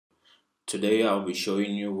Today I'll be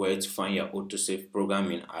showing you where to find your autosave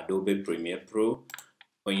program in Adobe Premiere Pro.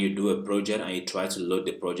 When you do a project and you try to load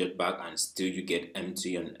the project back and still you get an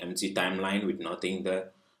empty timeline with nothing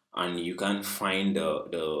there, and you can't find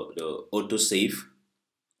the autosave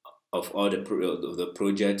of all the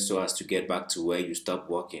project so as to get back to where you stopped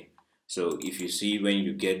working. So if you see when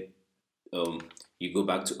you get you go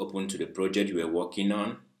back to open to the project you were working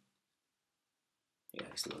on. Yeah,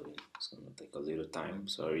 it's loading. It's gonna take a little time,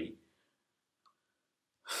 sorry.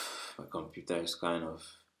 My computer is kind of,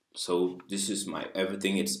 so this is my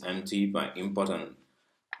everything, it's empty. My input on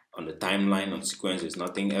the timeline on sequence is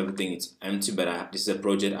nothing, everything is empty, but this is a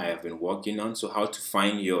project I have been working on. So how to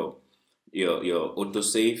find your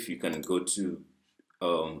autosave? You can go to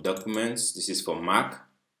documents. This is for Mac,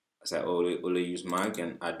 as I only use Mac,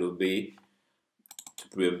 and Adobe.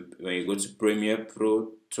 When you go to Premiere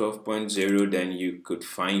Pro 12.0, then you could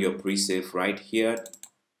find your pre-save right here.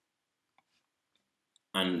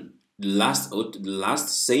 And the last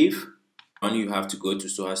save one you have to go to,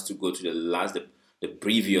 so as to go to the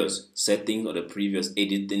previous setting or the previous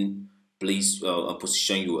editing place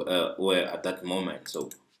position you were at that moment. So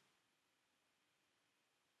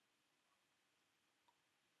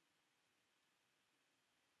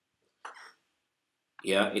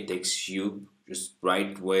yeah, it takes you just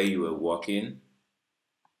right where you were working.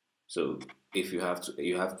 So if you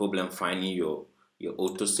have problem finding your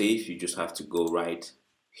autosave, you just have to go right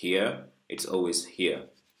here. It's always here.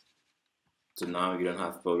 So now you don't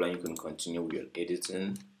have problem, you can continue with your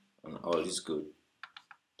editing and all is good.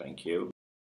 Thank you.